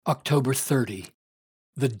October 30.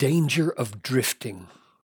 The danger of drifting.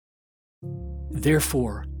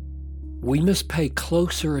 Therefore, we must pay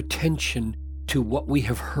closer attention to what we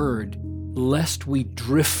have heard, lest we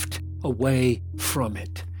drift away from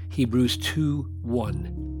it. Hebrews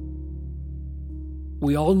 2:1.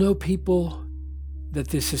 We all know people that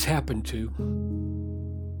this has happened to.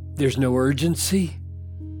 There's no urgency,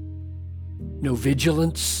 no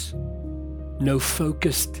vigilance, no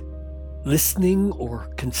focused listening or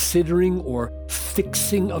considering or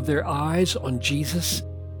fixing of their eyes on Jesus,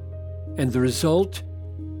 and the result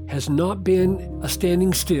has not been a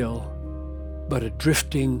standing still, but a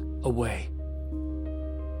drifting away.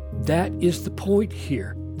 That is the point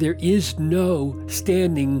here. There is no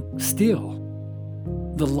standing still.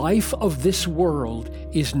 The life of this world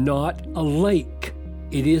is not a lake,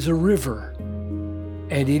 it is a river,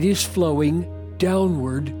 and it is flowing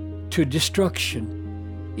downward to destruction.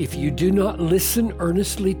 If you do not listen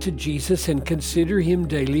earnestly to Jesus and consider Him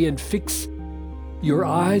daily and fix your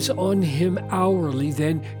eyes on Him hourly,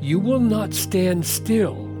 then you will not stand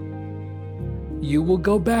still. You will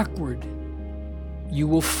go backward. You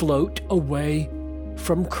will float away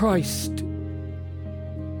from Christ.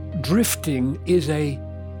 Drifting is a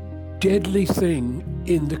deadly thing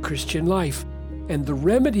in the Christian life, and the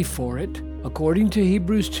remedy for it, according to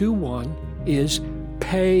Hebrews 2:1, is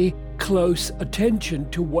pay close attention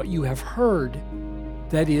to what you have heard.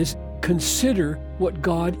 That is, consider what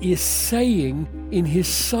God is saying in His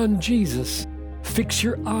Son Jesus. Fix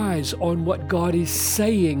your eyes on what God is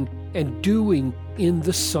saying and doing in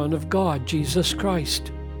the Son of God, Jesus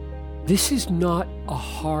Christ. This is not a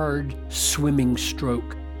hard swimming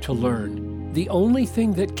stroke to learn. The only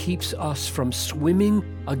thing that keeps us from swimming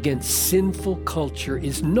against sinful culture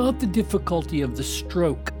is not the difficulty of the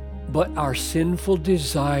stroke, but our sinful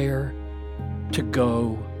desire to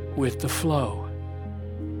go with the flow.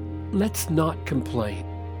 Let's not complain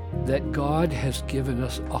that God has given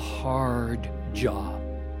us a hard job.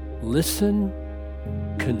 Listen,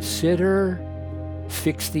 consider,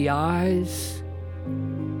 fix the eyes.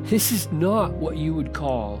 This is not what you would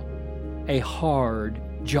call a hard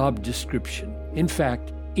job description. In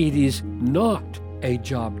fact, it is not a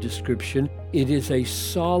job description. It is a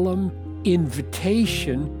solemn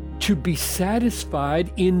invitation to be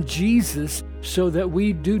satisfied in Jesus so that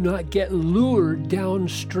we do not get lured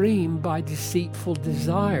downstream by deceitful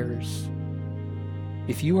desires.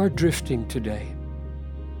 If you are drifting today,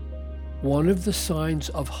 one of the signs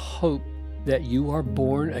of hope that you are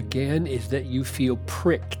born again is that you feel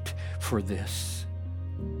pricked for this,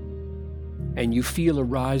 and you feel a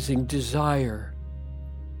rising desire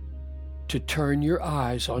to turn your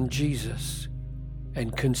eyes on Jesus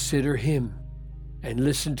and consider Him and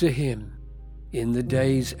listen to Him in the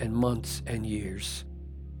days and months and years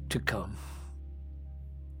to come.